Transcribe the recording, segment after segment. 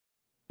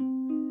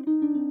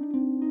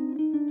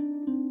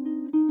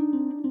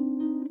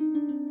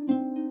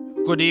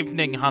Good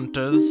evening,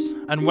 hunters,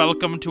 and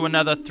welcome to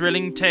another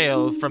thrilling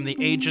tale from the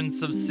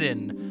Agents of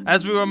Sin.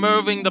 As we were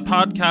moving the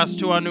podcast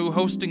to our new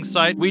hosting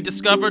site, we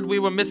discovered we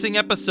were missing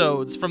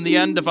episodes from the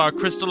end of our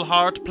Crystal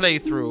Heart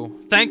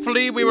playthrough.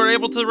 Thankfully, we were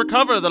able to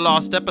recover the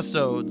lost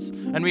episodes,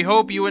 and we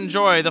hope you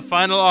enjoy the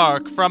final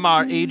arc from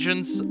our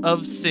Agents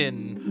of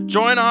Sin.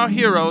 Join our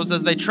heroes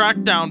as they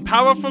track down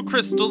powerful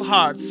crystal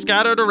hearts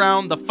scattered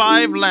around the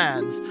 5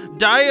 lands.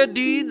 Dire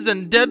deeds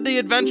and deadly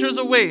adventures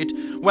await,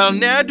 while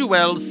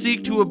ne'er-do-wells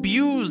seek to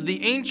abuse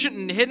the ancient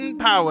and hidden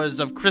powers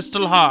of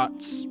crystal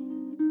hearts.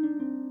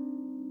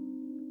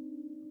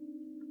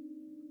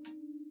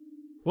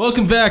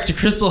 Welcome back to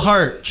Crystal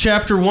Heart,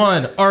 Chapter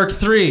 1, Arc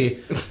 3,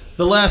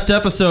 the last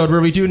episode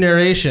where we do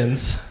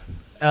narrations.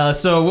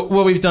 So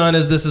what we've done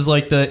is this is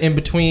like the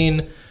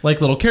in-between, like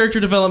little character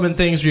development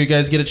things where you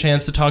guys get a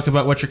chance to talk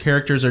about what your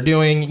characters are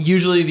doing.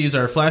 Usually these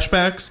are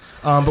flashbacks,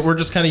 but we're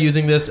just kind of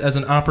using this as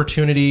an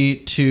opportunity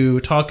to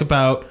talk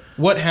about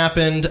what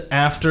happened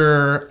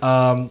after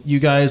you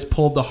guys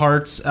pulled the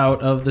hearts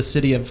out of the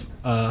city of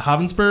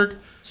Havensburg.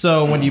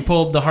 So when you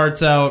pulled the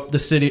hearts out, the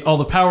city, all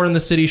the power in the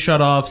city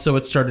shut off, so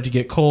it started to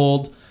get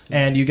cold.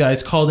 And you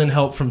guys called in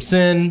help from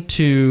Sin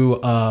to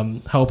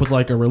help with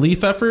like a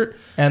relief effort.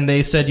 And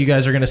they said you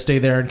guys are going to stay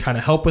there and kind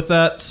of help with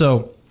that.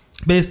 So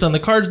based on the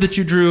cards that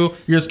you drew,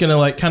 you're just going to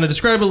like kind of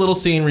describe a little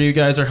scene where you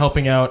guys are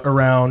helping out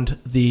around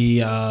the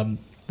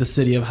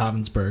city of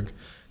Havensburg.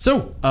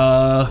 So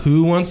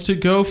who wants to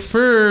go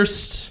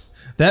first?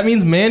 That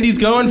means Mandy's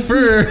going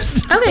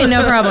first. Okay,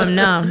 no problem.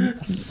 No.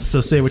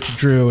 So say what you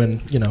drew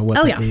and you know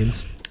what that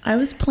means. I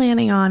was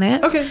planning on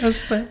it. Okay, I was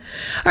just saying.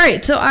 All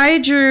right, so I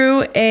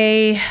drew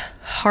a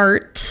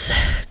hearts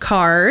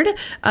card,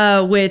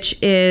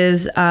 which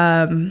is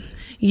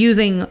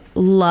using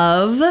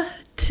love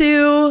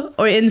to,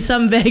 or in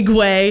some vague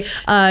way,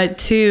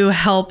 to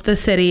help the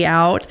city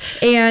out.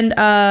 And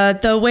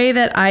the way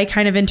that I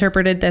kind of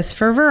interpreted this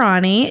for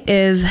Verani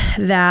is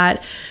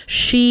that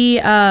she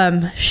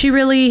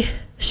really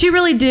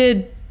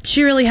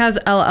has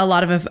a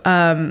lot of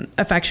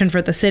affection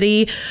for the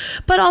city,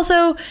 but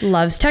also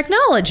loves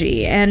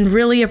technology and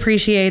really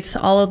appreciates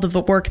all of the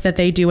work that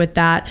they do with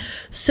that.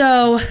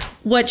 So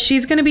what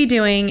she's going to be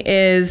doing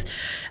is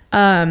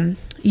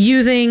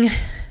using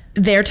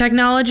their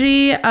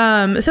technology.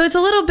 So it's a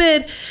little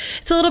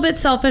bit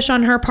selfish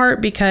on her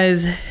part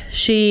because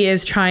she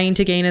is trying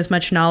to gain as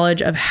much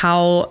knowledge of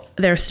how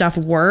their stuff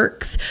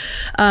works,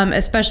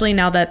 especially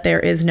now that there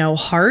is no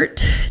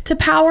heart to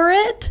power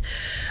it.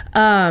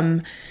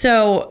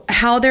 So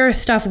how their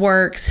stuff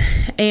works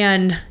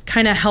and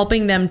kind of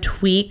helping them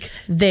tweak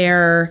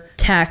their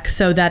tech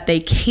so that they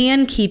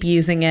can keep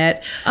using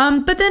it.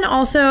 But then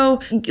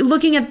also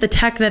looking at the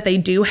tech that they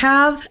do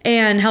have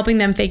and helping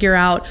them figure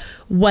out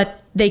what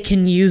they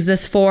can use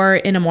this for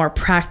in a more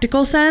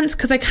practical sense.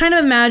 Because I kind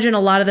of imagine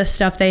a lot of the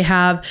stuff they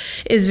have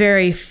is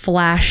very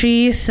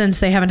flashy since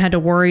they haven't had to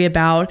worry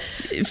about,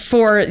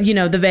 for, you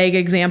know, the vague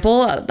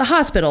example, the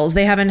hospitals.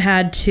 They haven't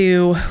had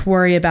to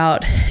worry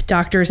about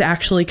doctors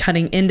actually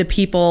cutting into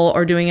people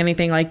or doing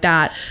anything like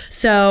that.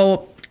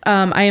 So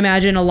I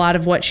imagine a lot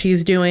of what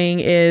she's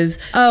doing is,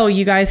 oh,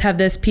 you guys have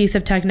this piece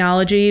of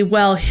technology.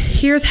 Well,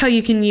 here's how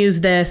you can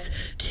use this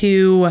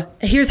to,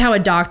 here's how a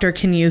doctor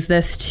can use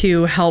this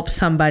to help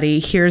somebody.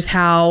 Here's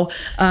how,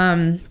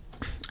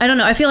 I don't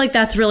know. I feel like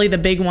that's really the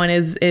big one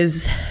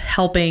is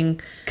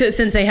helping,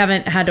 since they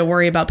haven't had to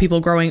worry about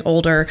people growing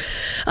older,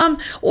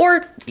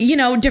 or, you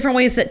know, different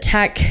ways that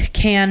tech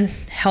can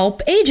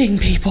help aging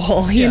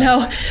people, you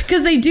know,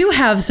 because they do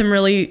have some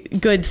really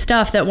good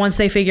stuff that once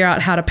they figure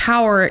out how to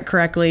power it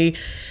correctly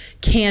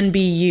can be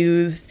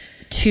used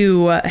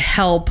to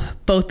help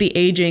both the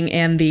aging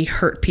and the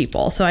hurt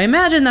people. So I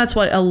imagine that's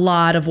what a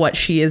lot of what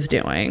she is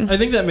doing. I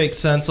think that makes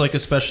sense, like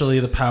especially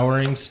the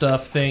powering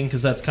stuff thing,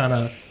 because that's kind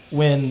of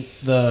when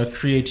the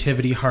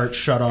creativity heart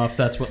shut off.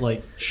 That's what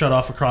like shut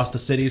off across the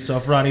city. So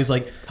if Ronnie's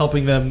like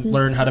helping them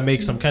learn how to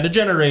make some kind of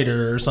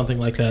generator or something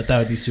like that, that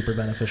would be super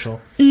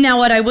beneficial. Now,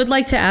 what I would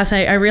like to ask,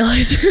 I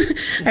realize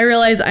I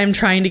realize I'm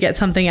trying to get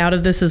something out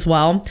of this as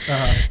well.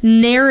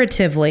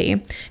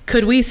 Narratively,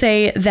 could we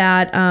say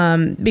that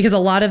because a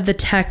lot of the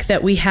tech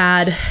that we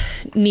had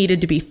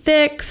needed to be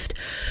fixed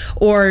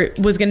or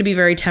was going to be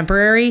very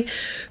temporary,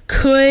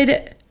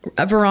 could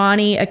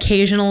Verani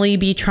occasionally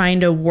be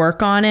trying to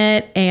work on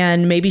it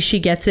and maybe she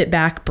gets it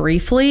back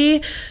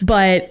briefly,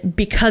 but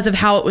because of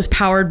how it was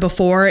powered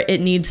before,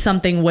 it needs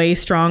something way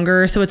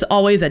stronger. So it's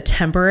always a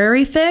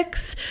temporary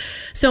fix.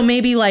 So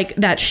maybe like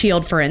that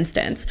shield, for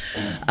instance,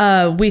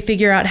 we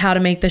figure out how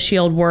to make the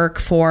shield work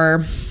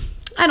for,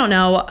 I don't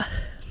know,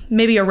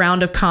 maybe a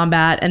round of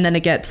combat, and then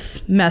it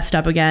gets messed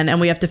up again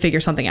and we have to figure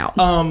something out.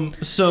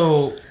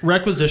 So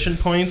requisition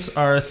points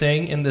are a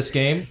thing in this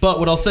game, but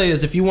what I'll say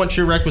is if you want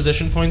your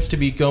requisition points to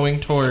be going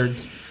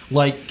towards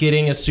like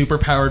getting a super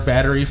powered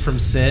battery from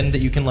Sin that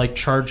you can like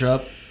charge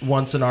up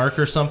once an arc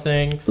or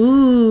something.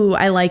 Ooh,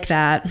 I like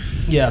that.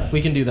 Yeah,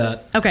 we can do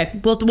that. Okay,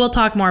 we'll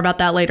talk more about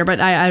that later,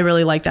 but I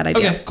really like that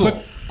idea. Okay,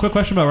 cool. Quick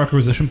question about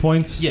requisition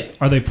points. Yeah.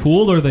 Are they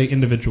pooled or are they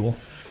individual?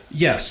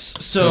 Yes.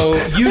 So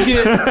you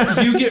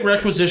get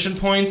requisition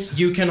points.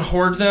 You can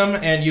hoard them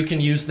and you can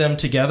use them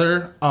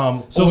together.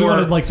 So if we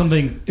wanted like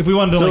something, if we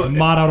wanted to like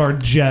mod out our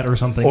jet or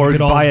something, or we could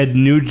buy a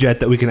new jet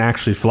that we can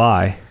actually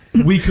fly.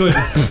 we could.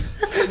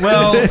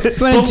 well,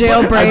 For a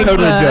jailbreak. I'm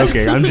totally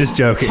joking. I'm just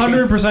joking.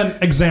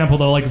 100% example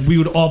though, like we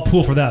would all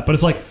pool for that. But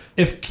it's like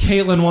if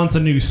Caitlin wants a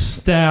new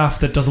staff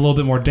that does a little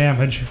bit more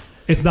damage,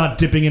 it's not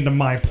dipping into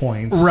my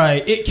points.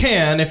 right. It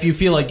can if you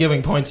feel like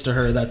giving points to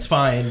her. That's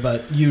fine,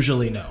 but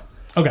usually no.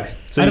 Okay.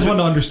 So I just you-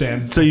 wanted to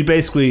understand. So you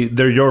basically,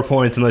 they're your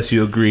points unless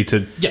you agree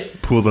to Yeah.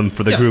 pool them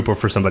for the Yeah. group or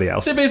for somebody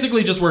else. They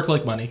basically just work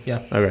like money.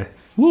 Yeah. Okay.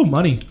 Woo,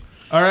 money.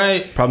 All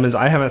right. Problem is,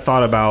 I haven't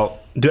thought about.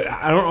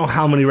 I don't know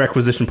how many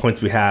requisition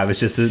points we have. It's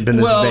just been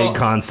this Well, vague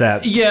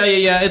concept.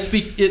 Yeah.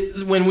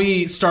 When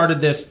we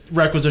started this,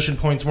 requisition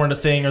points weren't a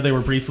thing, or they were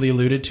briefly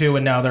alluded to,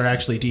 and now they're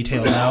actually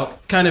detailed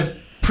out. Kind of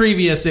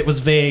previous, it was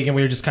vague, and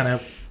we were just kind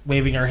of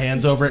waving our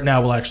hands over it.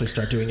 Now we'll actually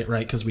start doing it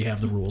right because we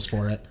have the rules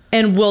for it.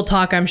 And we'll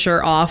talk, I'm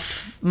sure,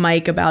 off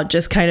mic about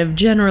just kind of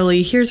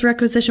generally, here's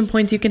requisition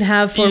points you can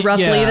have for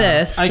roughly Yeah,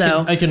 this.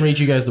 I can read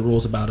you guys the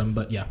rules about them,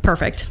 but yeah.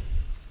 Perfect.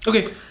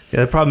 Okay.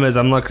 Yeah, the problem is,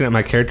 I'm looking at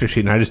my character sheet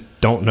and I just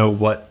don't know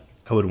what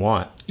I would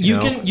want. You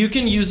know?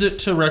 can use it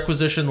to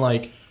requisition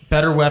like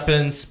better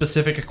weapons,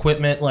 specific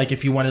equipment, like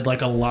if you wanted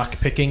like a lock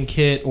picking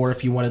kit or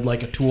if you wanted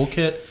like a tool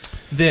kit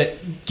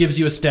that gives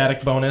you a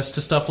static bonus to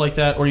stuff like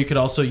that, or you could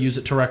also use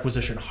it to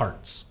requisition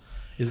hearts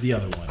is the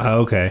other one.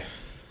 Okay.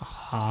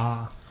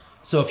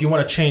 So if you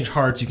want to change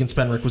hearts, you can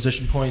spend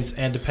requisition points,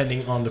 and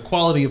depending on the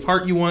quality of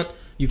heart you want,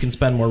 you can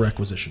spend more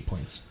requisition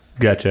points.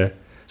 Gotcha.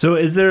 So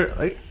is there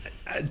like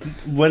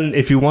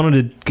if you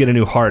wanted to get a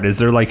new heart, is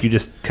there like you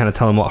just kind of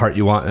tell them what heart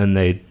you want and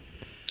they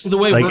The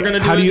way like we're going to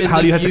do how do it you is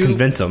how do you if have to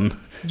convince them?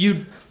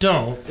 You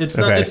don't. It's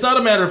Okay. not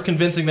a matter of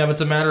convincing them.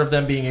 It's a matter of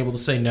them being able to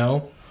say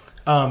no.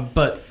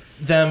 But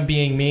them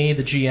being me,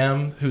 the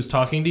GM, who's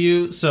talking to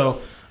you.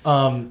 So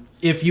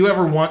if you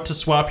ever want to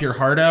swap your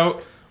heart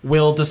out,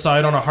 we'll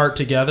decide on a heart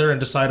together and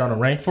decide on a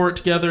rank for it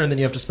together, and then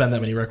you have to spend that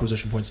many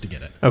requisition points to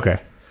get it. Okay.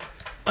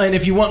 And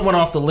if you want one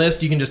off the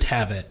list, you can just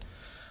have it.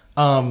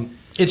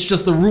 It's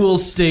just the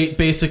rules state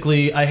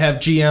basically I have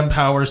GM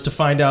powers to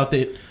find out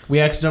that we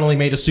accidentally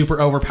made a super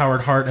overpowered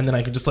heart, and then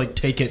I can just like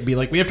take it and be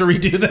like, we have to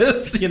redo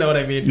this. You know what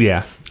I mean?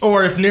 Yeah.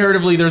 Or if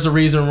narratively there's a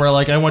reason where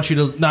like I want you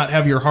to not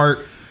have your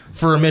heart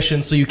for a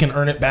mission so you can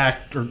earn it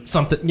back or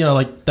something, you know,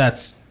 like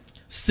that's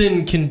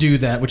Sin can do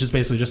that, which is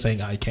basically just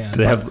saying I can.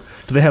 Do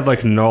they have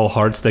like null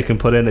hearts they can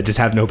put in that just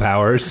have no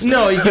powers?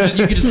 No, you could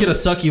just get a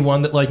sucky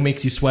one that like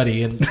makes you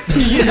sweaty and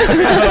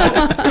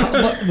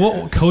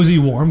What cozy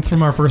warmth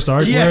from our first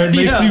arc, Yeah, where it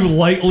makes yeah. you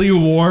lightly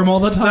warm all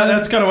the time.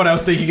 that's kind of what I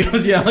was thinking. It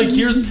was like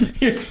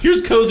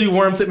here's cozy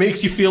warmth that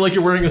makes you feel like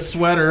you're wearing a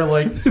sweater.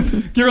 Like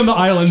You're on the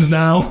islands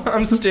now.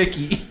 I'm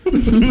sticky.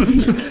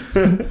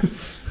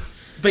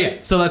 But yeah,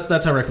 so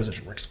that's how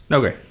requisition works.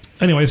 Okay.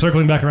 Anyway,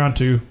 circling back around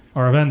to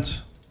our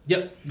event.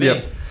 Yep.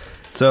 Yep.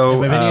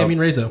 So By Vinny, I mean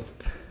Rezo.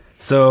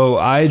 So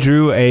I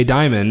drew a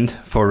diamond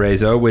for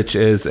Rezo, which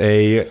is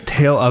a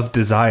tale of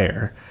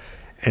desire.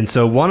 And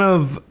so one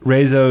of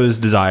Rezo's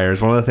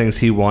desires, one of the things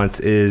he wants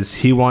is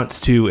he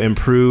wants to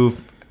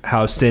improve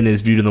how sin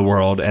is viewed in the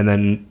world, and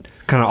then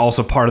kind of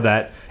also part of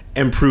that,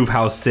 improve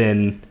how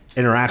sin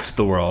interacts with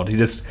the world.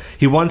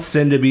 He wants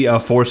sin to be a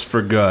force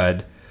for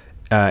good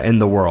in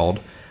the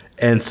world.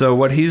 And so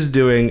what he's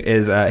doing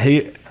is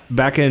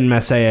back in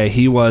Masaya,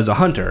 he was a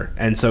hunter,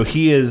 and so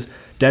he has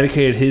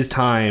dedicated his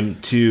time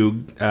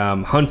to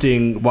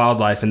hunting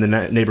wildlife in the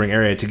neighboring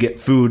area to get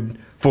food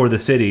for the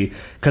city,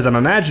 because I'm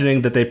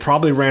imagining that they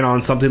probably ran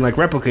on something like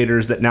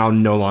replicators that now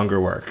no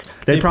longer work.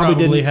 They probably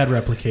didn't- had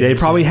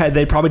replicators.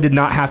 They probably did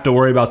not have to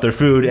worry about their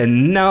food,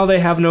 and now they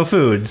have no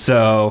food.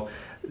 So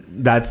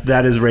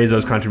that is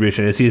Rezo's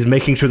contribution, is he's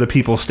making sure the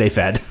people stay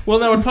fed. Well,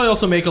 that would probably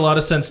also make a lot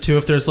of sense too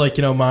if there's like,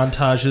 you know,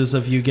 montages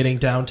of you getting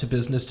down to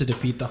business to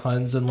defeat the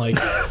Huns and like,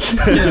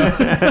 you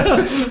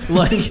know,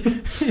 like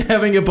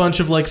having a bunch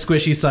of like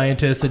squishy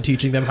scientists and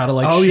teaching them how to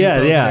like shoot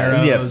bows and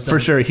arrows. For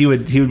sure. He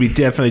would be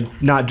definitely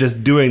not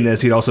just doing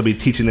this. He'd also be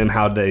teaching them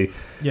how they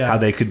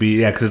could be.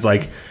 Yeah, because it's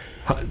like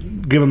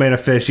give a man a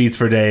fish, eats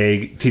for a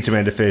day. Teach a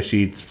man to fish,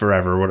 eats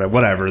forever.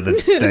 Whatever the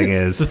thing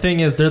is. The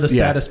thing is, they're the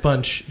saddest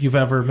bunch you've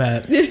ever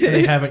met. And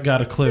they haven't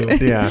got a clue.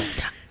 Yeah.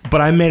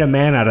 But I made a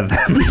man out of them.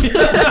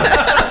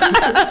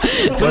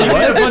 But you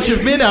made a bunch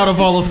of men out of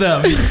all of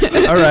them.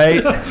 All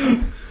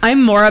right.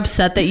 I'm more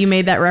upset that you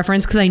made that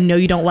reference because I know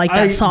you don't like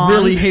that I song.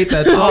 really hate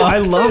that Oh, song. I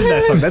love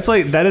that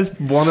song. That is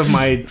one of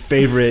my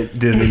favorite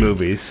Disney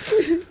movies.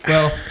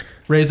 Well,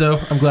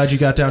 Rezo, I'm glad you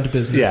got down to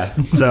business.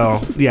 Yeah.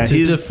 So yeah, To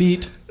he's.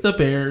 defeat the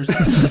bears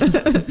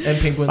and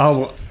penguins.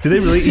 Oh, do they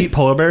really eat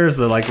polar bears?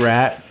 The like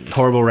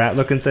horrible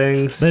rat-looking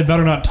things. They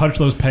better not touch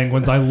those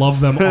penguins. I love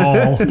them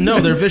all.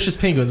 No, they're vicious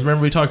penguins.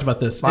 Remember we talked about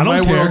this. In I don't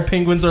my care. world,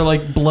 penguins are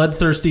like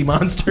bloodthirsty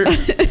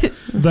monsters.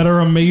 That are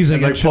amazing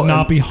And and like should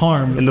not be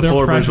harmed. And the They're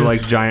polar bears are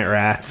precious. like giant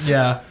rats.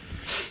 Yeah.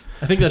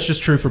 I think that's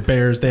just true for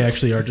bears. They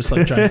actually are just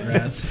like giant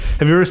rats.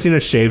 Have you ever seen a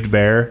shaved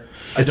bear?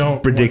 I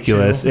don't.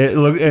 Ridiculous.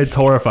 It's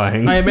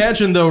horrifying. I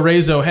imagine though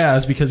Reizo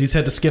has, because he's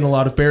had to skin a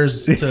lot of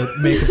bears to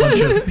make a bunch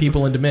of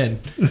people into men.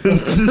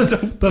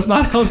 That's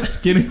not how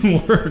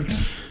skinning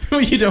works.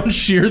 You don't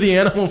shear the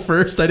animal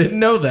first. I didn't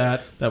know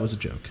that. That was a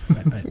joke.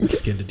 I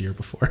skinned a deer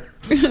before.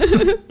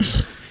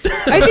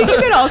 I think you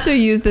could also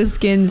use the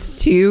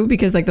skins too,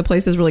 because like the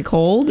place is really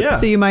cold. Yeah.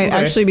 So you might Okay.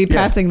 actually be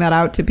passing that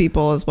out to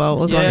people as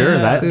well. As long Sure,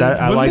 as that- food. that-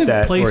 I Wouldn't like the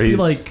that, place where be he's-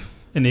 like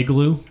an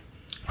igloo?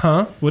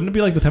 Huh? Wouldn't it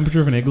be like the temperature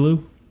of an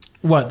igloo?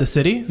 What, the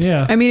city?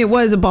 Yeah. I mean, it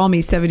was a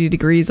balmy 70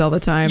 degrees all the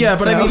time. Yeah,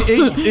 but so. I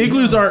mean,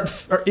 igloos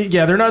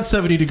they're not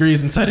 70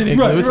 degrees inside an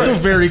igloo. Right, it's right. still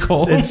very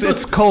cold.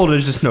 it's cold.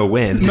 There's just no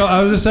wind. No,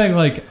 I was just saying,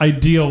 like,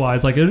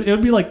 ideal-wise, like, it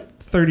would be, like,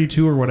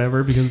 32 or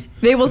whatever, because...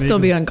 They will still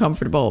be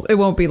uncomfortable. It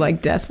won't be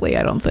like deathly,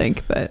 I don't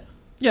think, but...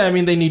 Yeah, I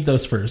mean, they need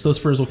those furs. Those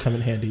furs will come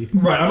in handy.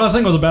 Right, I'm not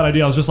saying it was a bad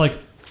idea. I was just like,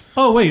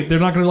 oh, wait, they're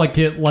not going to, like,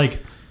 get, like,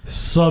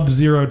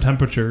 sub-zero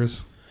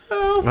temperatures. I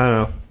don't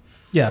know.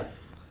 Yeah.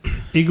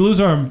 Igloos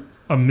are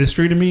a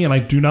mystery to me, and I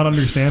do not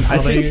understand how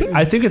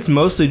I think it's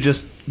mostly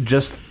just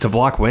to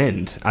block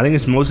wind. I think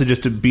it's mostly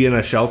just to be in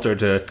a shelter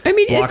to I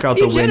mean, block out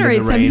it the wind and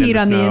generates the some rain and heat the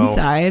on the snow.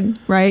 inside,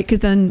 right? Because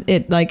then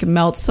it like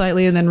melts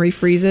slightly and then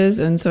refreezes,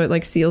 and so it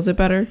like seals it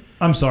better.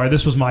 I'm sorry,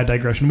 this was my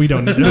digression. We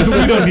don't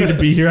need to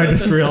be here. I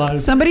just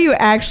realized. Somebody who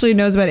actually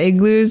knows about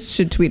igloos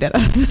should tweet at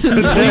us.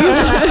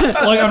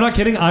 Like, I'm not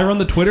kidding. I run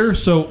the Twitter,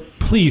 so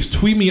please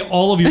tweet me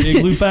all of your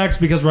igloo facts,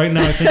 because right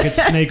now I think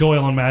it's snake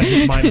oil and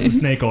magic. Mine is the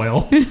snake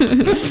oil.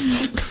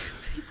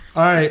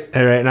 All right.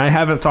 All right, and I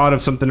haven't thought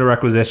of something to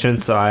requisition,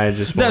 so I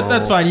just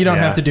That's fine. You don't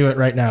yeah. have to do it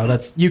right now.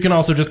 You can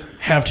also just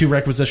have 2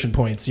 requisition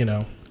points,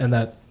 and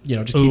that,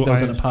 just keep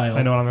those in a pile.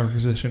 I know what I'm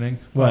requisitioning.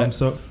 What?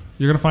 So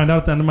you're gonna find out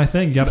at the end of my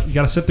thing. You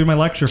gotta sit through my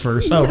lecture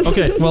first. Oh,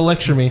 okay. Well,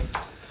 lecture me.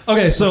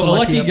 Okay, so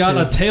What's Aleki Aleki up got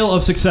to? a tale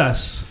of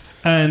success.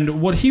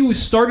 And what he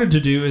started to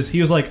do is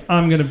he was like,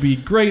 I'm going to be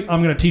great.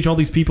 I'm going to teach all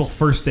these people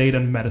first aid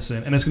and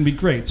medicine. And it's going to be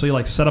great. So he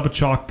like set up a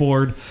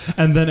chalkboard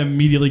and then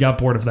immediately got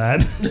bored of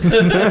that.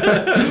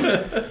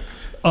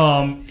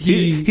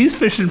 He's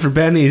fishing for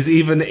bennies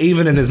even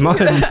in his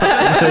montage.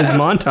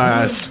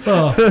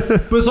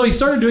 But so he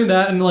started doing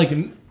that, and like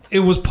it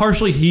was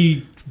partially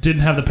he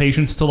didn't have the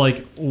patience to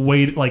like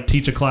wait, like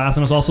teach a class.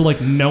 And it was also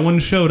like no one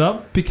showed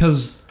up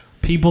because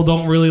people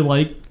don't really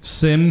like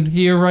Sin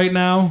here right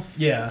now.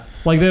 Yeah.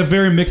 Like, they have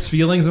very mixed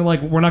feelings, and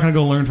like, we're not going to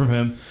go learn from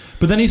him.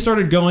 But then he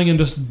started going and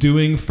just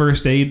doing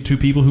first aid to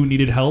people who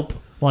needed help,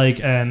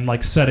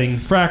 and setting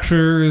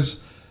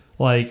fractures,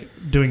 like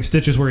doing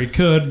stitches where he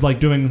could, like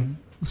doing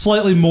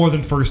slightly more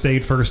than first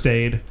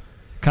aid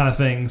kind of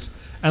things.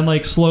 And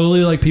like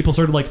slowly, like people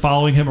started like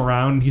following him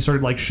around. He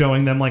started like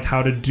showing them like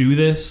how to do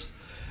this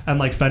and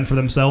like fend for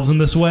themselves in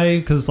this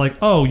way, because it's like,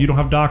 oh, you don't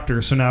have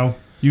doctors, so now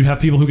you have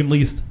people who can at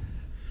least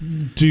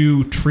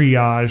do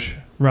triage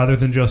rather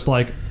than just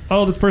like,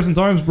 oh, this person's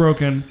arm's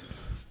broken.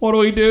 What do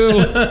we do?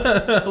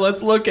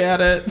 Let's look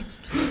at it.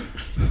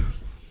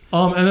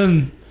 And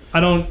then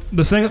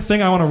the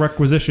thing I want to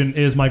requisition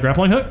is my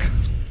grappling hook.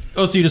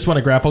 Oh, so you just want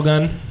a grapple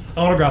gun?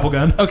 I want a grapple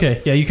gun.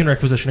 Okay, yeah, you can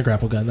requisition a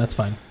grapple gun. That's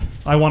fine.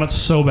 I want it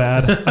so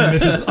bad. I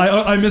miss it.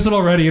 I miss it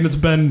already, and it's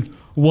been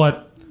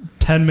what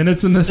 10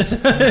 minutes in this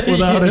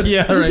without it.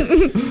 Yeah, right.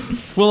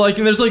 Well, like,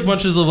 and there's like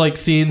bunches of like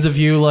scenes of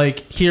you like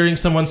hearing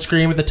someone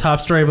scream at the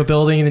top story of a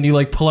building, and then you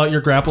like pull out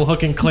your grapple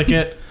hook and click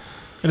it,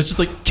 and it's just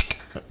like.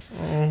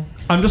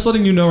 I'm just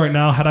letting you know right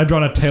now. Had I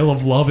drawn a tale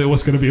of love, it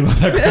was going to be about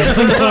that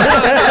grappling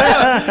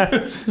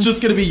hook. It's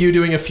just gonna be you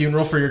doing a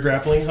funeral for your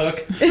grappling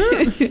hook.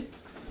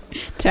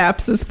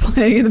 Taps is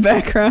playing in the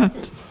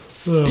background.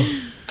 Ugh.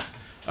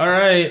 All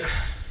right,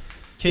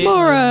 Caitlin,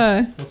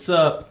 Laura. what's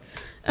up?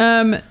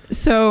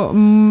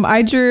 So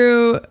I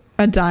drew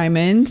a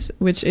diamond,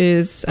 which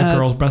is A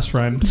girl's best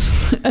friend.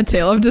 a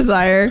tale of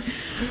desire.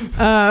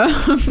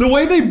 The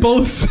way they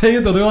both say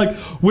it, though, they're like,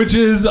 which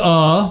is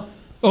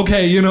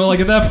okay, like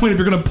at that point, if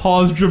you're gonna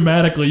pause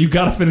dramatically, you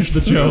gotta finish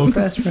the joke.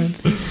 Best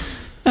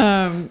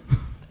friend.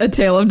 A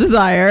tale of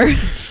desire.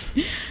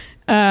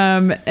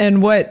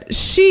 And what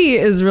she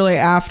is really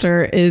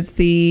after is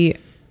the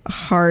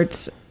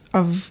heart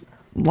of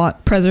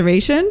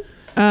preservation,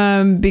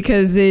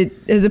 because it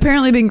has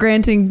apparently been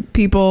granting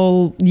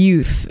people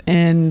youth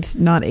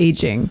and not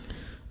aging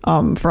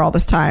for all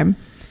this time.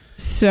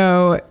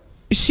 So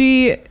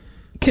she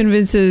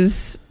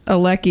convinces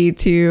Aleki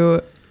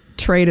to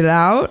trade it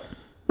out,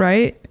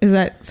 right? Is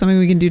that something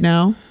we can do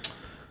now?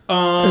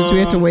 Or do we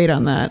have to wait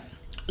on that?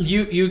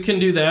 You can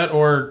do that,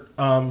 or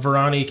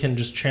Varani can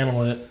just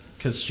channel it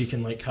because she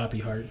can like copy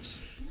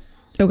hearts.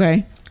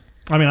 Okay.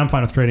 I mean, I'm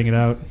fine with trading it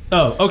out.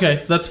 Oh,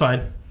 okay, that's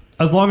fine.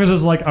 As long as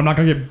it's like, I'm not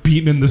going to get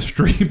beaten in the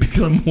street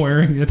because I'm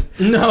wearing it.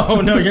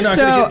 No, you're not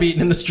So- gonna get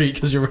beaten in the street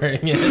because you're wearing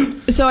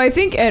it. So I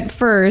think at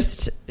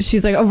first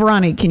she's like, "Oh,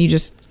 Varani, can you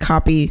just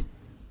copy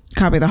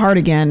the heart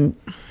again?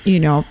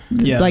 Yeah.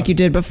 Like you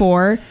did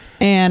before."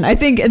 And I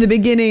think at the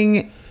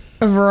beginning,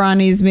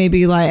 Varani's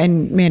maybe like,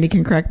 and Mandy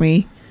can correct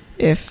me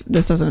if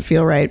this doesn't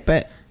feel right,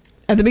 but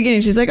at the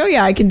beginning she's like, "Oh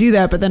yeah, I can do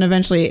that," but then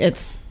eventually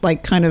it's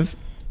like it's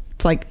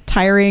like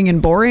tiring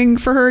and boring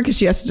for her because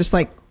she has to just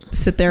like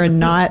sit there and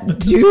not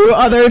do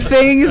other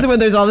things when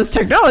there's all this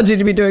technology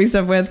to be doing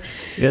stuff with.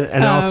 Yeah,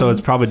 and also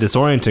it's probably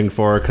disorienting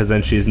for her because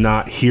then she's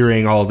not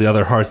hearing all the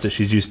other hearts that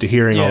she's used to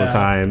hearing all the Yeah.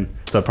 time.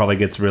 So it probably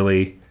gets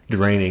really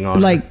draining on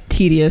her. Like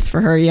tedious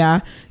for her,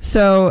 yeah.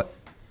 So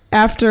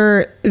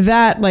after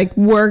that like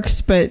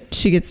works, but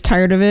she gets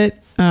tired of it,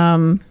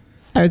 I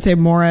would say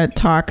Mora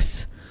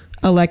talks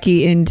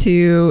Aleki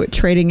into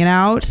trading it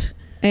out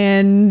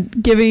and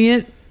giving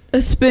it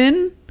a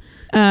spin.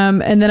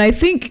 And then I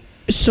think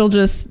she'll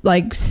just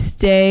like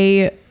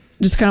stay,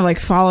 just kind of like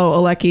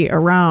follow Aleki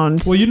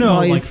around Well, you know,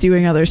 while he's like,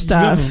 doing other You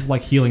stuff. have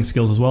like healing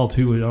skills as well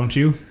too, don't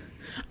you?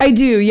 I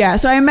do, yeah.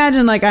 So I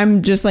imagine like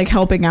I'm just like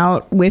helping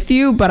out with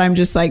you, but I'm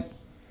just like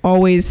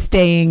always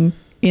staying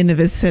in the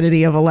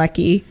vicinity of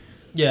Aleki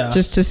Yeah.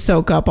 just to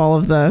soak up all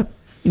of the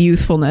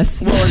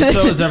youthfulness. Well, and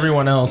so is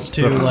everyone else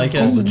too. So- Like,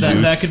 as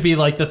that could be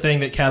like the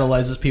thing that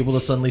catalyzes people to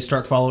suddenly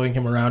start following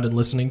him around and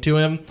listening to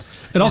him.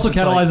 It also Yes,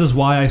 it's catalyzes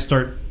why I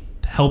start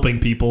helping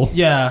people.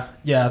 Yeah,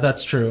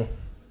 that's true.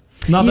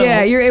 Not that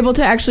Yeah, you're able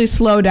to actually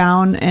slow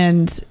down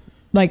and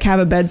like have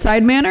a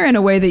bedside manner in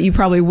a way that you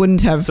probably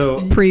wouldn't have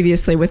So-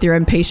 previously with your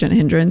impatient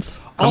hindrance.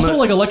 Also,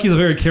 like, Aleki's a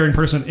very caring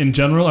person in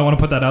general. I want to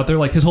put that out there.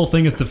 Like, his whole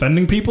thing is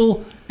defending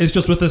people. It's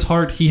just with his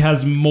heart, he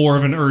has more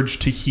of an urge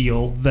to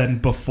heal than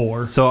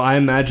before. So I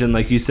imagine,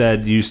 like you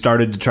said, you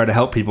started to try to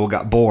help people,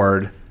 got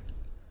bored,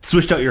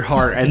 switched out your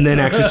heart, and then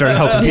actually started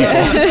helping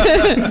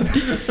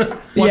people.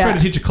 Well, I Yeah. tried to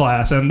teach a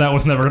class, and that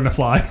was never going to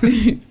fly.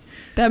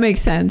 That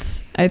makes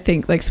sense. I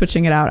think like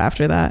switching it out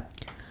after that.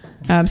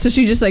 So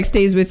she just like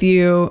stays with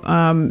you,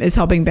 is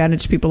helping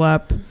bandage people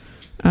up.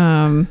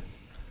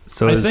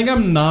 So I is- think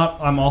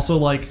I'm also,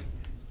 like,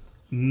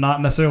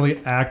 not necessarily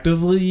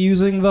actively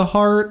using the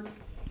heart.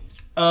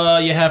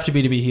 You have to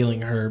be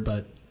healing her,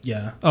 but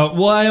yeah.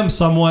 Well, I am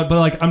somewhat, but,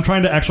 like, I'm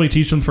trying to actually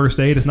teach them first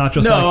aid. It's not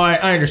just No,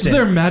 like, I understand.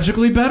 they're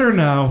magically better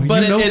now.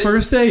 But you know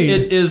first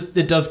aid.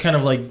 It does kind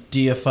of like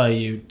deify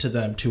you to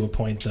them to a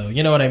point, though.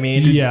 You know what I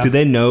mean? Yeah. do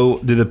they know?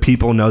 Do the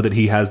people know that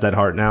he has that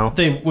heart now?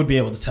 They would be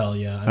able to tell.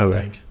 Yeah, I would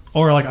Okay. think.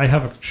 Or, like, I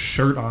have a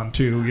shirt on,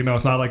 too. You know,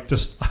 it's not like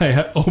just I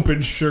have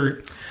open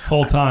shirt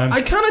whole time.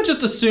 I kind of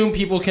just assume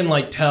people can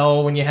like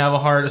tell when you have a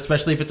heart,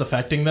 especially if it's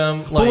affecting them.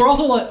 Like, but we're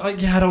also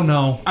like, yeah, I don't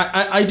know.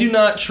 I do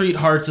not treat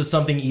hearts as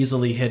something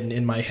easily hidden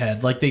in my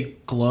head. Like they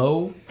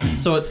glow,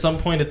 so at some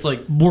point it's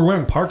like We're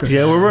wearing parkas.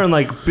 Yeah, we're wearing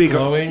like big.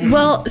 glowing.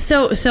 Well,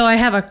 so I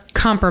have a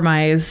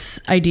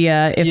compromise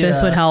idea if this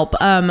Yeah. would help.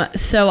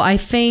 So I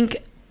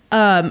think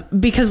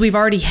because we've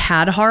already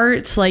had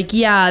hearts, like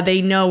yeah,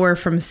 they know we're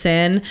from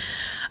Sin.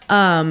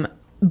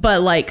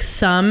 But like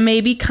some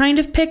maybe kind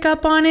of pick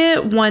up on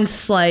it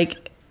once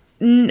like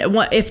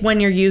when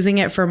you're using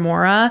it for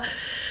Mora,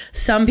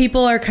 some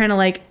people are kind of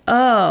like,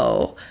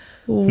 oh,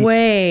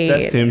 wait.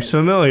 That seems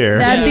familiar.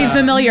 That Yeah. seems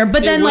familiar,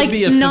 but It then would like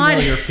be a not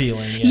familiar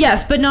feeling. Yeah.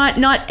 yes, but not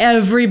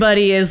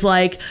everybody is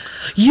like,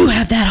 you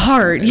have that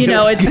heart, you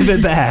know. It's Give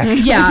it back.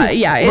 yeah,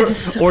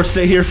 it's or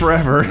stay here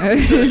forever.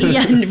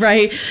 yeah,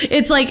 right.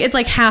 It's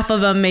like half of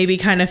them maybe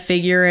kind of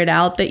figure it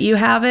out that you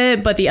have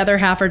it, but the other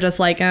half are just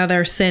like, oh,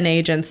 they're Sin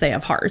agents, they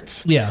have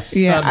hearts. Yeah.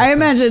 Yeah, That I makes sense.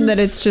 imagine that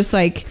it's just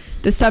like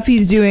the stuff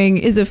he's doing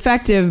is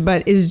effective,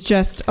 but is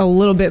just a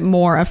little bit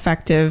more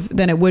effective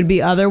than it would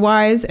be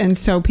otherwise, and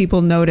so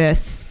people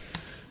notice.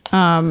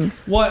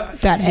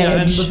 What That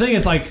And edge. the thing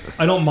is, like,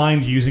 I don't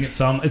mind using it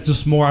some. It's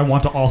just more I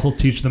want to also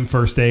teach them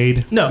first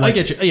aid. No, Like,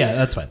 I get you. Yeah,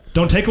 that's fine.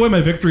 Don't take away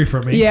my victory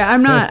from me. Yeah,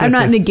 I'm not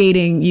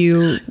negating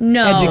you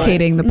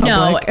educating the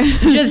public.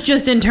 No,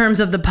 just in terms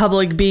of the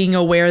public being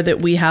aware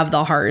that we have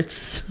the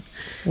hearts.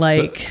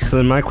 Like So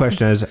then my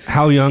question is,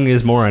 how young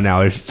is Mora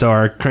now? So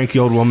our cranky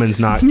old woman's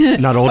not old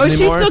Oh, anymore?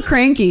 she's still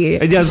cranky.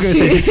 Yeah, I was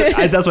going to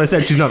say, that's why I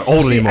said she's not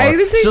old anymore. I would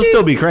say She'll she's-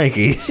 still be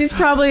cranky. She's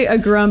probably a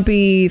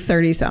grumpy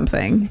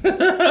 30-something.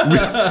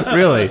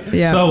 Really?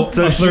 Yeah. So,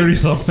 So a she-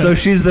 30-something. So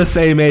she's the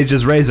same age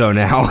as Rezo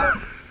now.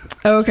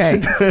 Okay.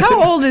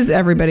 How old is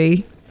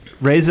everybody?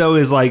 Rezo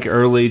is like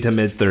early to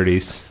mid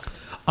 30s.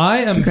 I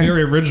am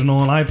very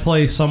original, and I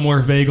play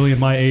somewhere vaguely in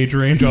my age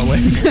range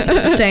always.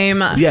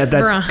 same. Yeah,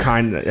 that's Ver-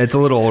 kind of. It's a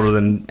little older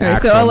than. All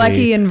right, so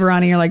actually- Aleki and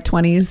Verani are like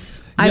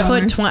 20s. I Yeah.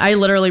 put I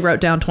literally wrote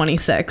down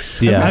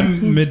 26. Yeah.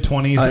 I'm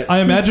mid-20s. I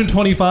imagine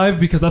 25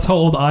 because that's how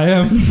old I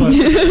am, but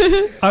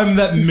I'm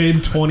that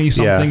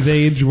mid-20-something's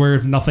age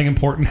where nothing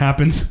important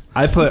happens.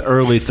 I put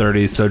early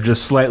 30s, so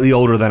just slightly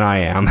older than I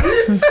am.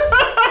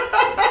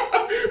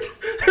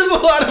 There's a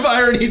lot of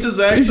irony to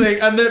Zach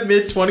saying, I'm that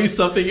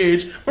mid-20-something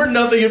age where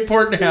nothing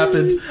important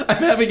happens. I'm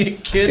having a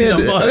kid in a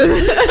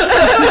month.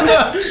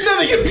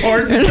 Nothing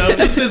important, though.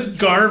 Just this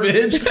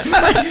garbage.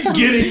 Like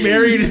getting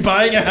married and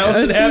buying a house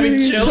and having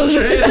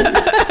children.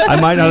 I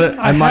might not.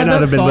 I might had not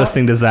that have been thought.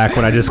 listening to Zach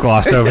when I just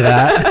glossed over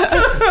that.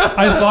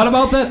 I thought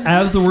about that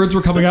as the words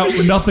were coming out.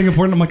 Nothing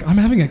important. I'm like, I'm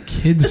having a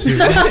kid soon.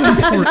 That's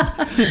important.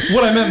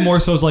 What I meant more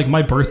so is like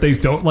my birthdays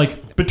don't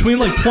like between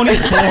like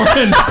 24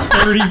 and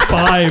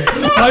 35.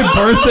 My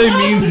birthday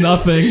means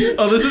nothing.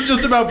 Oh, this is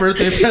just about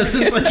birthday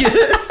presents. I get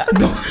it.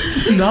 No,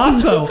 it's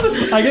not though.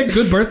 I get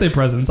good birthday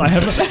presents. I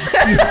have.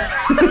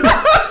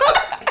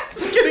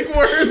 It's getting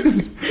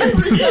worse.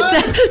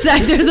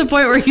 Zach, there's a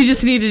point where you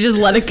just need to just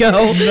let it go.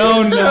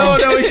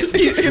 No, he just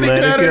keeps getting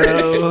Let better. it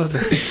go.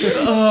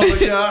 Oh my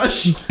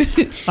gosh.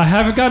 I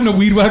haven't gotten a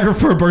weed whacker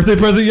for a birthday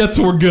present yet,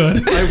 so we're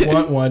good. I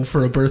want one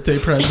for a birthday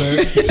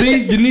present.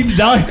 See, you need to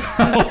die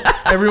now.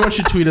 Everyone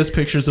should tweet us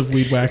pictures of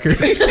weed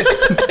whackers.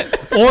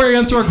 Or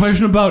answer our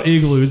question about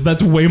igloos.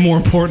 That's way more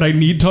important. I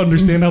need to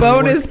understand how they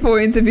work. Bonus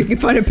points if you can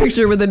find a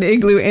picture with an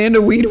igloo and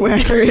a weed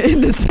whacker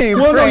in the same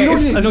Well, no, frame. you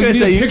don't need, I was no, you gonna need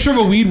say, a you- picture of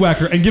a weed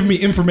whacker and give me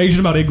information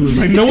about igloos.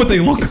 I know what they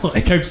look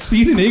like. I've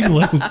seen an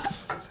igloo.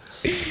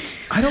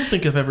 I don't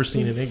think I've ever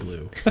seen an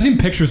igloo. I've seen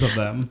pictures of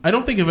them. I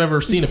don't think I've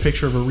ever seen a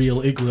picture of a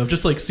real igloo. I've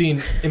just like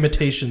seen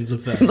imitations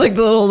of them, Like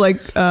the little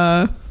like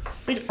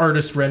like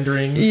artist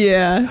renderings.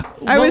 yeah.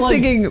 I Well, was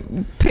like-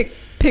 thinking pick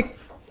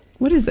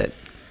what is it?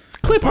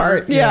 Clip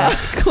art. Yeah.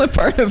 Clip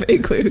art of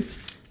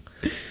igloos.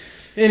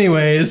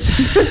 Anyways,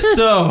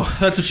 so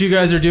that's what you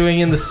guys are doing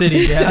in the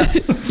city, yeah?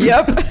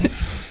 Yep.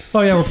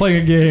 Oh yeah, we're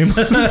playing a game.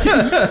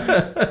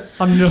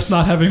 I'm just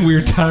not having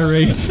weird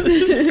tirades.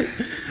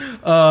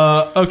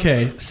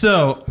 Okay,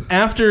 so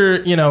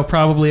after,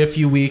 probably a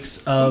few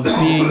weeks of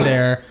being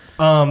there,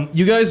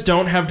 you guys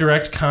don't have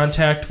direct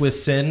contact with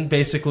Sin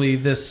basically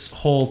this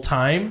whole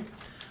time.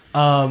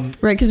 Right,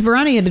 because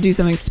Verani had to do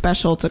something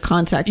special to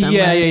contact them.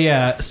 Yeah, right?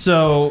 yeah.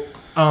 So,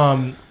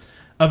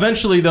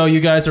 eventually, though, you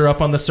guys are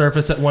up on the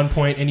surface at one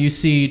point, and you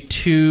see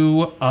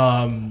two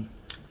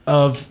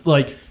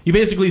you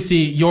basically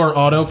see your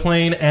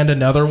autoplane and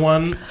another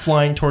one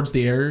flying towards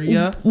the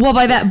area. Well,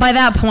 by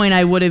that point,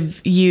 I would have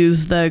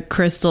used the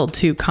crystal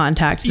to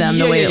contact them.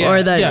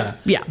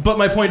 But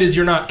my point is,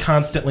 you're not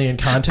constantly in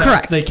contact.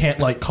 Correct. They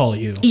can't call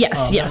you.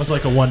 Yes, That was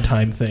like a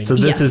one-time thing. So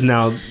this Yes. is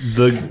now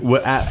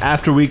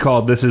after we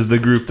called. This is the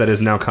group that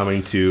is now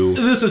coming to.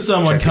 This is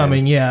someone Check in.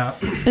 coming. Yeah,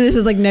 And this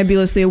is like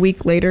nebulously a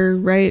week later,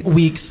 right?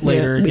 weeks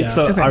later. weeks. Yeah.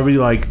 So Okay. are we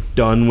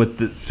done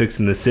with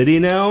fixing the city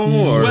now,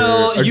 or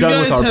Well, or you done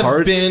guys with our have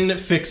parts? been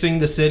fixing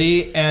the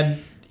city, and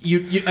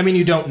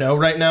you don't know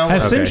right now.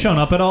 Has Sin Okay. shown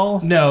up at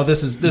all? No,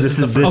 this is the This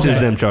first is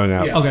time. them showing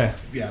up. Yeah. Okay.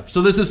 Yeah.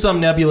 So this is some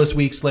nebulous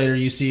weeks later.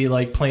 You see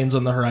like planes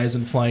on the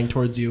horizon flying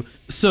towards you.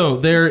 So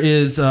there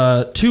is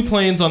 2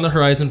 planes on the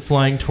horizon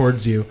flying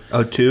towards you.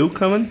 Oh, 2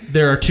 coming?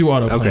 There are 2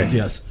 autoplanes. Okay.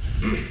 Yes.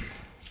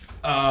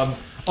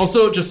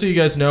 Also, just so you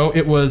guys know,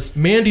 it was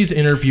Mandy's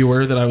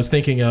interviewer that I was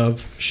thinking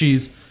of.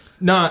 She's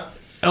not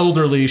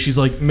elderly. She's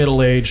like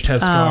middle-aged,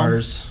 has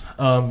scars.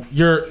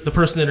 The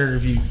person that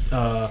interviewed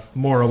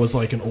Mora was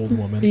like an old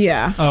woman.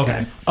 Yeah.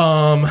 Okay.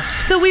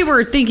 So we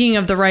were thinking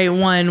of the right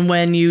one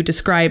when you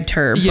described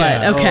her,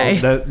 Yeah. but okay.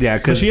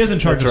 Because But she is in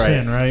charge of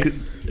Sin, right?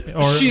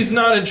 Or, She's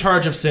not in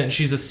charge of Sin.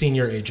 She's a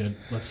senior agent,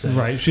 let's say.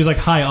 right. She's like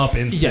high up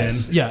in Sin.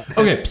 Yes. Yeah.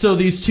 Okay. So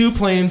these 2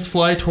 planes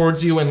fly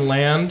towards you and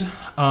land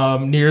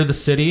near the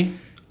city.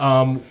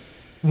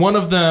 One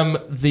of them,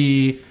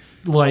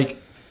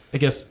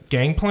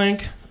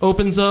 gangplank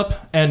opens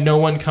up and no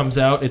one comes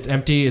out. It's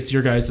empty. It's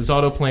your guys'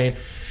 autoplane.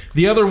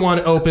 The other one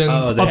opens.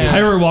 Oh, A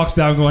pirate walks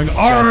down going,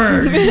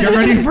 "Arr, get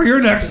ready for your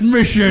next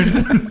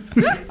mission."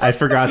 I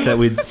forgot that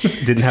we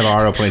didn't have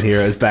our autoplane here.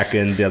 It was back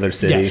in the other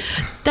city.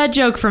 Yeah. That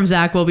joke from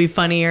Zach will be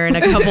funnier in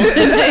a couple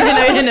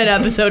in an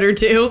episode or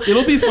 2.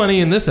 It'll be funny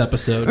in this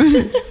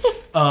episode.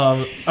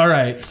 All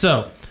right.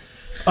 So.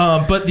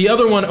 But the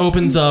other one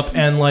opens up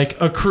and like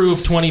a crew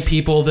of 20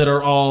 people that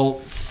are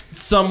all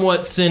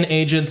somewhat Sin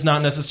agents,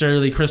 not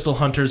necessarily crystal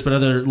hunters, but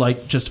other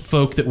like just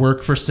folk that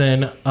work for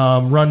Sin,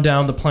 run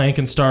down the plank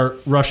and start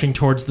rushing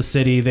towards the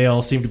city. They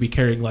all seem to be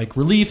carrying like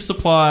relief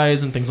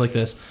supplies and things like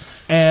this.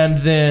 And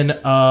then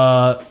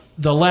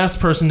the last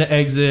person to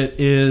exit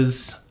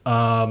is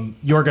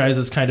your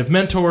guys' kind of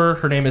mentor.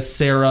 Her name is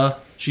Sarah.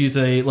 She's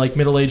a like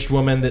middle-aged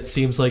woman that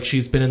seems like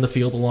she's been in the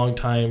field a long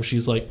time.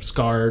 She's like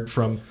scarred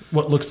from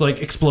what looks like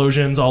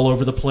explosions all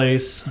over the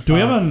place. Do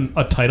we have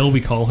a title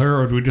we call her,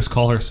 or do we just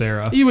call her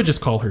Sarah? You would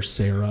just call her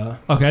Sarah.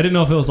 Okay, I didn't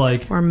know if it was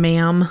like Or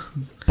ma'am.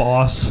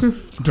 boss,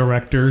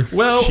 director,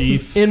 Well,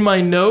 chief, in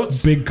my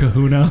notes, big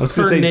kahuna. I was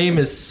gonna her say, name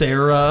is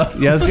Sarah.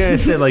 Yeah, I was gonna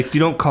say like you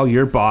don't call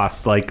your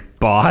boss like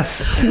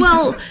boss.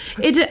 Well,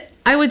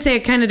 I would say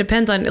it kind of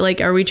depends on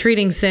like, are we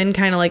treating Sin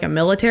kind of like a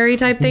military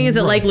type thing? Is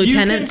it like You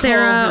can Lieutenant call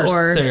Sarah her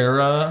or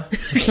Sarah?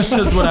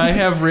 Because what I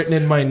have written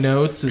in my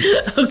notes is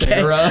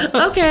Sarah.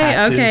 Okay,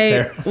 Captain okay,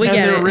 Sarah. we And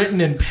get they're it.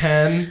 written in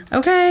pen.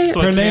 Okay.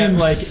 So Her I can't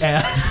name's- like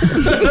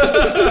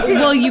add.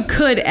 Well, you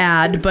could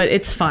add, but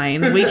it's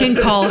fine. We can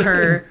call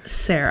her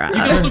Sarah. You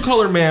can also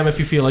call her ma'am if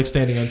you feel like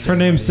standing on Her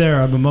ceremony. name's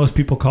Sarah, but most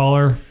people call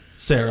her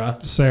Sarah.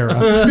 Sarah.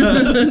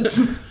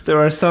 There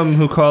are some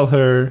who call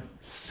her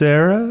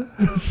Sarah.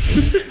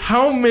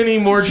 How many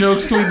more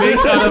jokes can we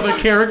make out of a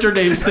character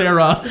named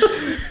Sarah?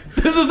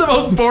 This is the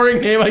most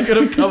boring name I could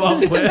have come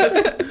up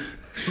with.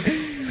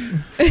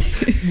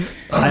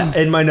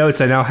 In my notes,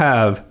 I now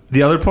have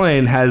the other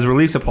plane has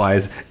relief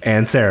supplies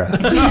and Sarah.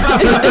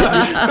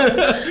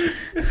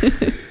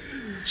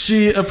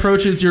 She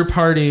approaches your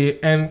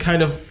party and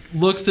kind of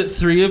looks at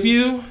 3 of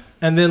you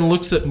and then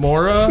looks at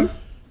Mora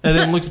and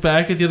then looks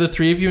back at the other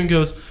 3 of you and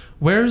goes,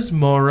 "Where's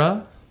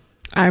Mora?"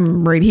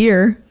 I'm right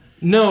here.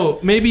 No,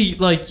 maybe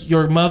like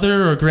your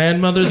mother or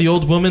grandmother, the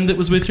old woman that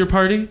was with your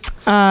party?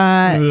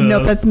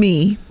 Nope, that's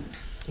me.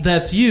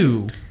 That's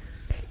you.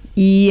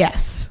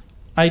 Yes.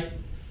 I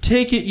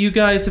take it you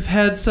guys have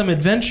had some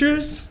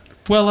adventures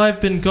while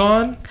I've been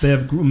gone? They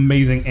have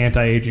amazing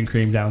anti-aging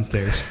cream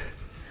downstairs.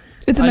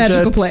 It's a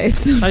magical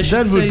place. I should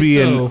That would say be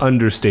so. an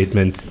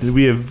understatement.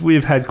 We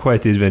have had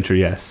quite the adventure,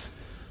 yes.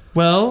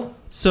 Well,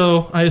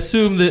 so I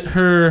assume that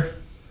her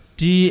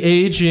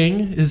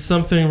de-aging is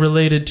something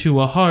related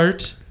to a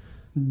heart.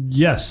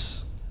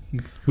 Yes.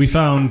 We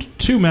found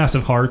 2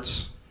 massive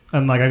hearts,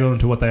 and like I go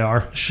into what they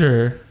are.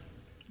 Sure.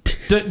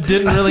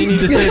 Didn't really need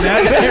to say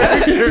that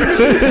character.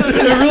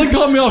 It really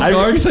caught me off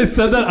guard because I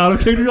said that out of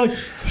character. You're like,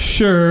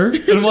 sure.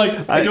 And I'm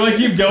like, do I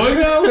keep going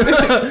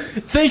now?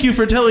 Thank you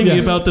for telling me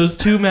about those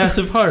 2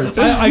 massive hearts.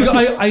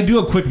 I do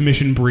a quick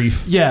mission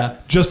brief. Yeah.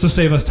 Just to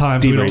save us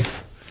time.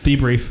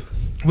 Debrief.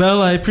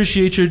 Well, I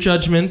appreciate your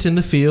judgment in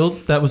the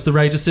field. That was the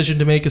right decision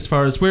to make as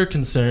far as we're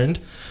concerned.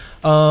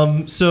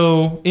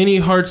 So any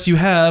hearts you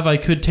have, I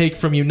could take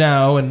from you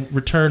now and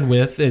return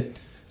with. It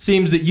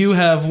seems that you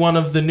have one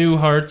of the new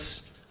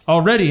hearts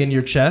already in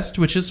your chest,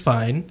 which is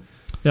fine.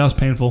 Yeah, it was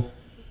painful.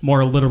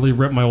 More literally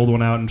ripped my old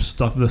one out and just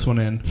stuffed this one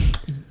in.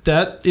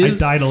 That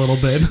is. I died a little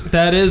bit.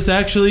 That is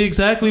actually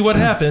exactly what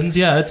happens.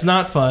 Yeah, it's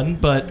not fun,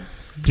 but.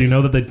 Do you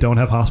know that they don't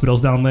have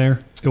hospitals down there?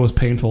 It was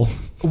painful.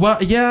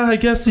 Well, yeah, I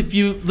guess if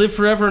you live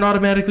forever and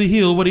automatically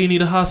heal, what do you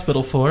need a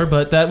hospital for?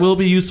 But that will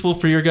be useful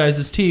for your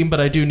guys' team, but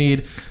I do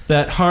need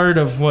that heart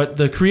of what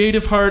the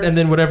creative heart and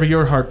then whatever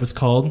your heart was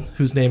called,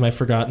 whose name I've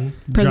forgotten.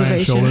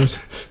 Preservation. Giant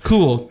shoulders.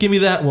 Cool. Give me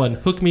that one.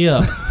 Hook me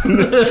up.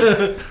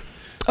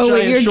 Oh,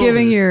 wait, you're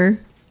giving your...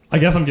 I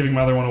guess I'm giving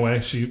my other one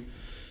away. Shoot.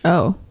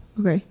 Oh,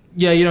 okay.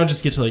 Yeah, you don't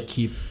just get to like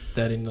keep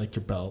that in like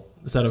your belt.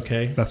 Is that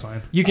okay? That's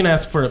fine. You can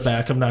ask for it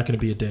back. I'm not going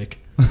to be a dick.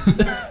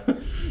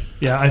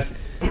 Yeah, I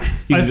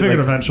You can, figured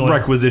eventually.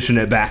 requisition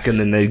it back, and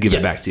then they give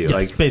it back to you.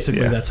 Yes, Like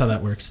basically yeah. that's how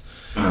that works.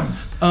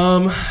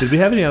 Did we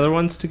have any other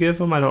ones to give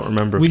them? I don't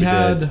remember. If We we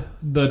had did.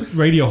 the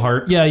radio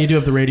heart. Yeah, you do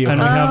have the radio. And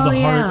we heart. have the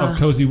Oh, heart yeah. of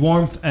cozy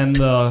warmth and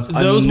the...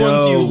 Those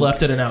ones you No.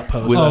 left at an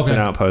outpost. We Oh, left okay.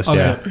 an outpost. Okay.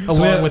 Yeah. Along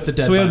So we have, with the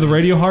dead So we have the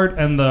bodies. radio heart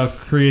and the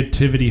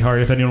creativity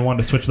heart, if anyone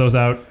wanted to switch those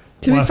out.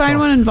 Did we Last find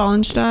one in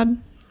Wallenstad?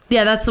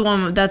 Yeah, that's the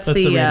one. That's That's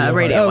the, the radio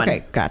radio one. one.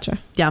 Okay, gotcha.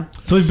 Yeah.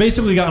 So we've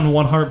basically gotten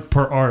 1 heart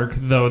per arc,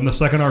 though. In the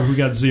second arc, we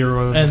got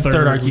 0. And the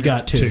third arc we you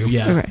got 2.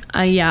 Yeah.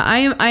 Okay. Yeah,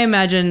 I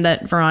imagine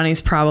that Verani's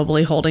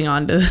probably holding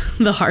on to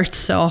the hearts,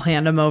 so I'll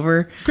hand him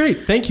over.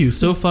 Great. Thank you.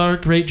 So far,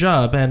 great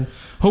job. And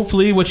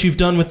hopefully what you've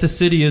done with the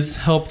city has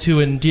helped to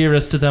endear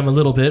us to them a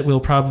little bit. We'll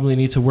probably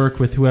need to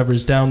work with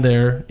whoever's down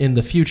there in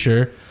the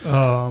future.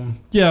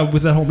 Yeah,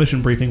 with that whole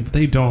mission briefing,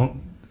 they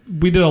don't...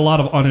 We did a lot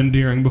of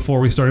unendearing before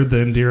we started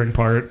the endearing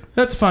part.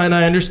 That's fine.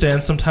 I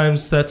understand.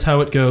 Sometimes that's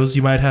how it goes.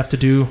 You might have to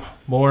do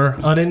more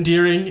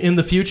unendearing in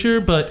the future,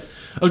 but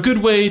a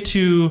good way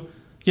to,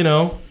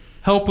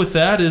 help with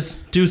that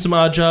is do some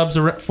odd jobs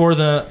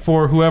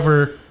for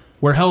whoever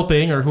we're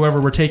helping or whoever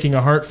we're taking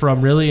a heart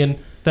from, really, and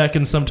that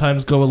can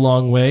sometimes go a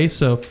long way.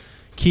 So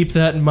keep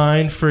that in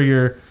mind for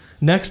your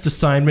next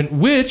assignment,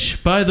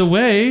 which, by the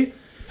way,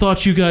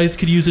 thought you guys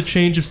could use a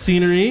change of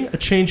scenery, a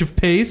change of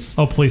pace.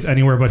 Oh, please,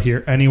 anywhere but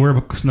here. Anywhere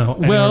but snow.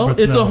 Anywhere Well, but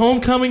it's snow. a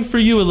homecoming for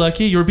you,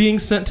 Aleki. You're being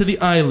sent to the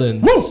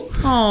islands.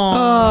 Aww.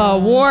 Oh,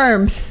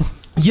 warmth.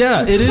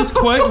 Yeah, it is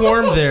quite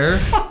warm there.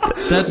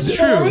 That's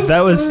true.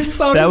 That was It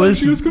sounded that like was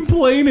she was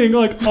complaining,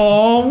 like,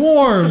 oh,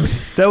 warm.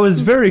 that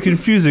was very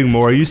confusing.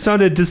 More, you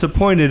sounded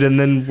disappointed, and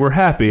then we're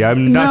happy.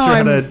 I'm not sure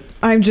how to.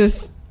 I'm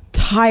just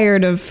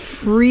tired of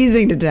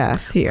freezing to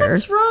death here.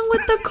 What's wrong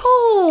with the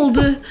cold?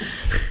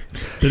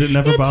 Did it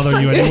never It's bother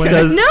fine. you anyway?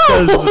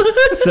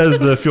 Says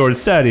the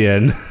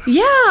Fjordstadian.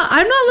 Yeah,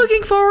 I'm not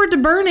looking forward to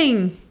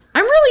burning.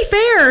 I'm really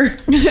fair.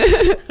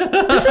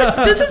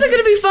 This isn't going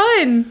to be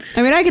fun.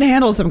 I mean, I can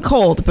handle some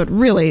cold, but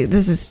really,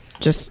 this is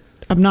just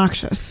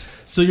obnoxious.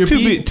 So you're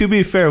To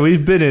be fair,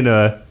 we've been in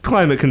a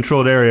climate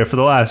controlled area for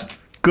the last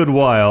good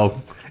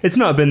while. It's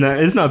not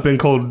been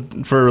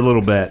cold for a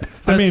little bit.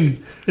 I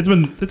mean,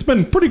 it's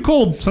been pretty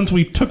cold since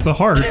we took the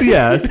heart.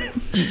 Yes,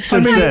 since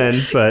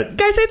then, but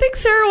Guys, I think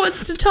Sarah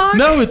wants to talk.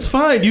 No, it's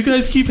fine. You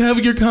guys keep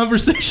having your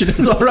conversation.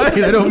 It's all right.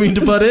 I don't mean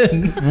to butt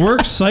in. We're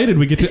excited.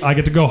 I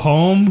get to go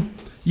home.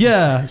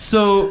 Yeah.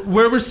 So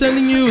where we're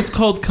sending you is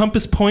called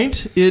Compass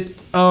Point.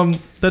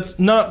 That's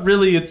not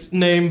really its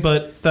name,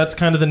 but that's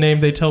kind of the name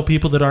they tell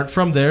people that aren't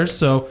from there.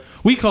 So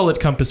we call it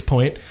Compass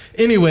Point.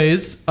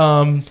 Anyways,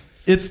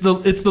 it's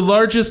the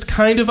largest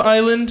kind of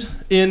island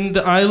in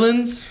the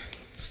islands.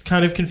 It's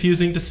kind of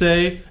confusing to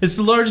say. It's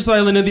the largest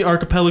island in the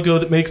archipelago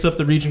that makes up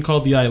the region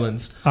called the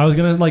islands. I was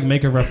gonna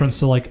make a reference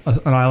to an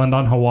island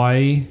on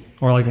Hawaii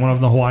or one of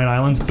the Hawaiian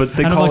islands, but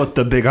they And I'm call like- it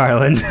the Big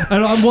Island.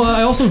 And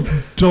I also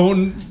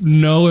don't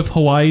know if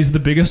Hawaii's the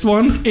biggest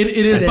one. It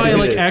is It by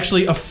is.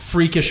 actually a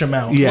freakish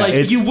amount. Yeah,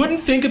 it's- You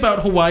wouldn't think about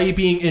Hawaii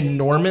being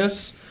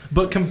enormous,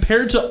 but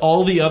compared to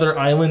all the other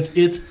islands,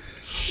 it's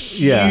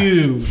Yeah.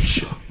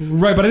 huge.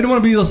 Right, but I didn't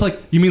want to be just like,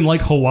 you mean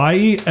like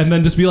Hawaii? And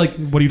then just be like,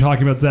 what are you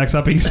talking about, Zach?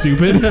 Stop being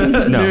stupid.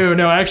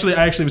 No. Actually,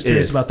 I was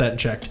curious is. about that and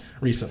checked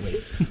recently.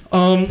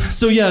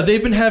 So yeah,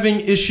 they've been having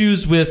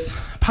issues with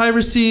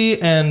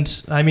piracy,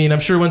 and I mean, I'm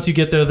sure once you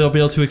get there, they'll be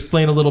able to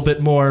explain a little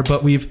bit more.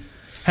 But we've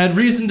had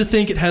reason to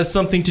think it has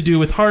something to do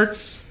with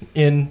hearts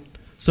in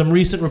some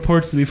recent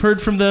reports that we've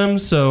heard from them.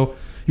 So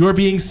you're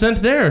being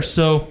sent there.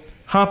 So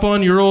hop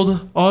on your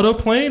old auto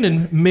plane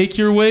and make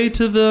your way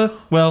to the...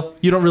 Well,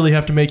 you don't really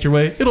have to make your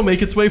way. It'll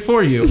make its way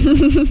for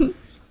you.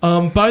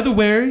 By the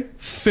way,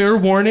 fair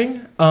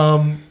warning,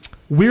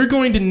 we're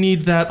going to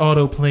need that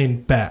auto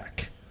plane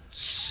back.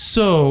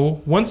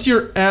 So once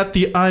you're at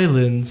the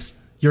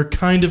islands, you're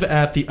kind of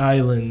at the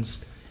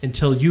islands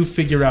until you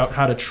figure out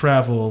how to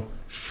travel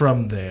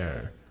from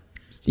there.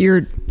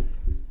 You're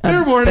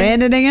Fair warning.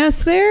 abandoning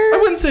us there? I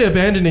wouldn't say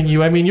abandoning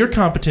you. I mean, you're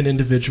competent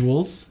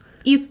individuals.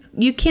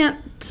 You can't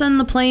send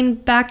the plane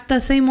back the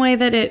same way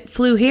that it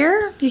flew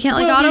here? You can't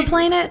Well, auto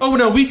plane it? Oh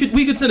no, we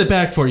could send it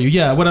back for you.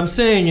 Yeah, what I'm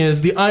saying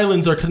is the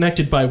islands are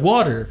connected by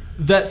water,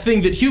 that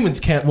thing that humans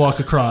can't walk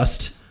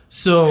across.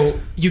 So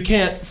you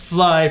can't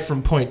fly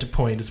from point to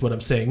point is what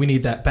I'm saying. We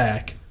need that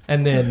back.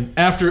 And then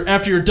after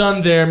you're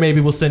done there, maybe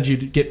we'll send you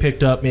to get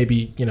picked up,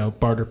 maybe,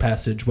 barter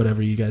passage,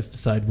 whatever you guys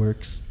decide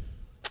works.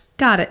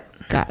 Got it.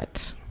 Got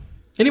it.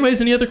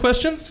 Anyways, any other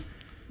questions?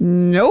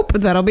 Nope,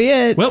 that'll be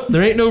it. Well,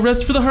 there ain't no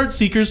rest for the heart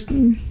seekers.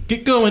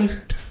 Get going.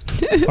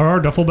 Are our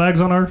duffel bags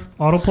on our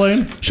auto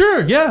plane?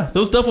 Sure, yeah,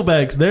 those duffel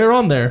bags, they're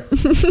on there.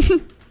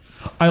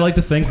 I like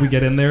to think we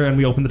get in there and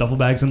we open the duffel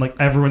bags and like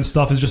everyone's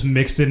stuff is just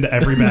mixed into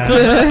every bag.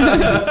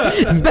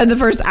 Spend the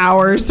first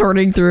hour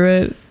sorting through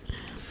it.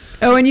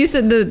 Oh, and you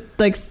said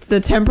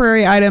the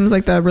temporary items,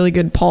 like the really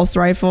good pulse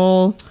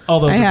rifle. All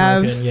those I are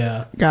have- broken,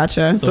 yeah.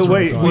 Gotcha. Those So are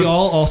wait, gone. We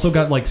all also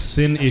got like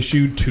Sin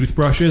issued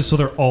toothbrushes, so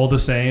they're all the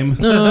same.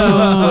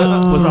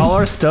 Was all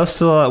our stuff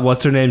still at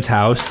what's her name's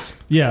house?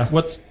 Yeah.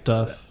 What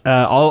stuff?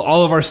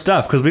 All of our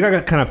stuff, because we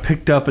got kind of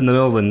picked up in the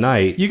middle of the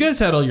night. You guys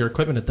had all your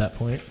equipment at that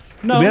point.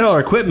 No. We had all our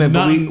equipment,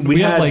 but Not-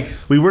 we had, had like-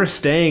 we were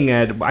staying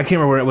at, I can't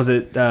remember where it was.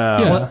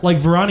 Yeah. Like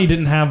Verani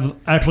didn't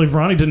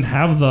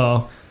have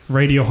the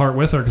radio heart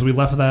with her because we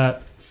left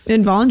that.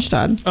 In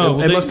Wallenstadt, Oh,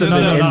 well, It must have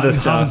been in not the in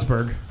stuff.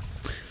 Havensburg.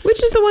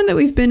 which is the one that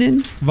we've been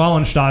in.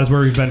 Wallenstadt is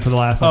where we've been for the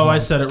last. Oh, I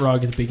month. said it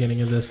wrong at the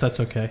beginning of this. That's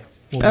okay.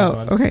 We'll Oh, move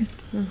on. okay.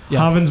 Yeah.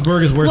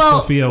 Havensburg is where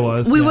Well, Sophia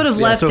was. We yeah. would have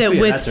Yeah, left Sophia, it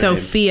with that's her name.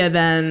 Sophia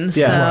then.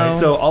 Yeah, so. right.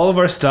 So all of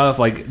our stuff,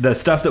 like the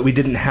stuff that we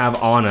didn't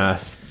have on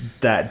us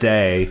that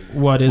day,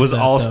 What is was that,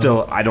 all though?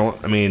 still.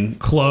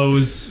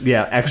 clothes.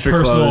 Yeah, extra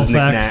Personal clothes,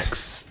 effects.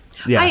 knickknacks.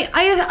 Yeah.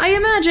 I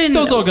imagine.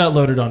 Those all got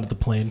loaded onto the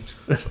plane.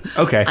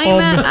 Okay.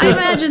 I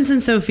imagine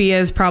since Sophia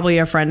is probably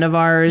a friend of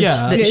ours.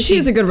 Yeah. that Yeah, she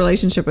has a good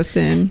relationship with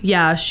Sin.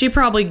 Yeah, she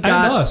probably And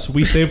got. us.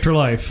 We saved her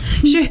life.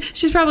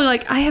 She's probably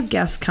like, I have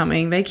guests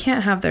coming. They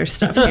can't have their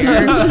stuff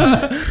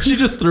here. She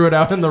just threw it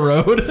out in the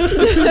road.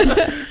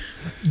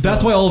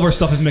 That's why all of our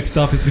stuff is mixed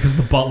up. Is because of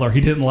the butler.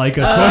 He didn't like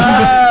us.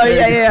 Oh,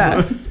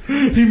 yeah. So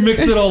he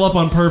mixed it all up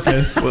on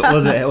purpose.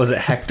 Was it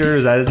Hector?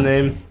 Is that his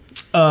name?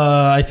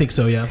 I think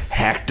so, yeah.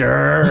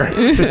 Hector.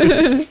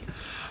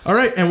 All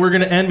right, and we're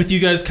going to end with you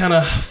guys kind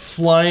of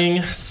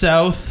flying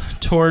south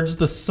towards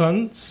the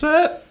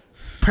sunset?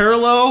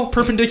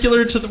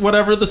 Perpendicular to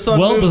whatever the sun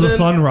Well, moves does the in?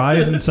 sun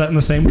rise and set in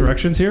the same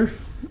directions here?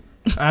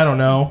 I don't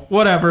know.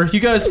 Whatever.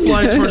 You guys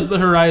fly towards the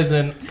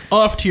horizon,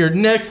 off to your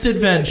next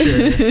adventure.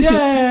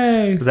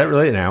 Yay! Is that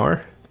really an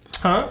hour?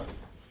 Huh?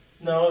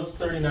 No, it's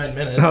 39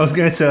 minutes. I was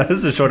gonna say this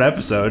is a short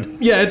episode.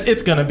 Yeah,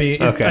 it's gonna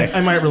be. Okay. I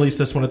might release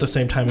this one at the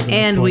same time as the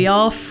next And one. we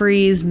all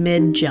freeze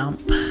mid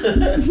jump.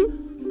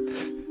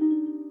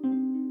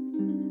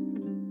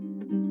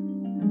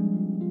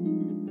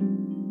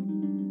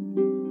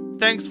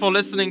 Thanks for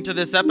listening to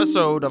this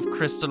episode of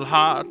Crystal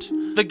Heart.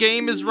 The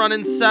game is run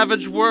in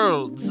Savage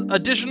Worlds.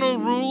 Additional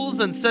rules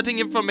and setting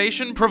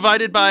information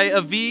provided by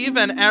Aviv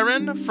and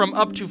Aaron from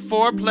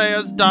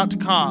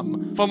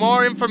up4players.com. For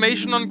more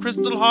information on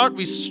Crystal Heart,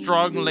 we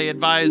strongly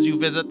advise you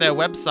visit their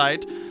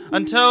website.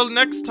 Until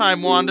next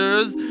time,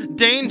 Wanderers,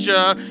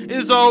 danger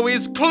is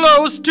always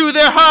close to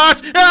their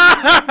heart!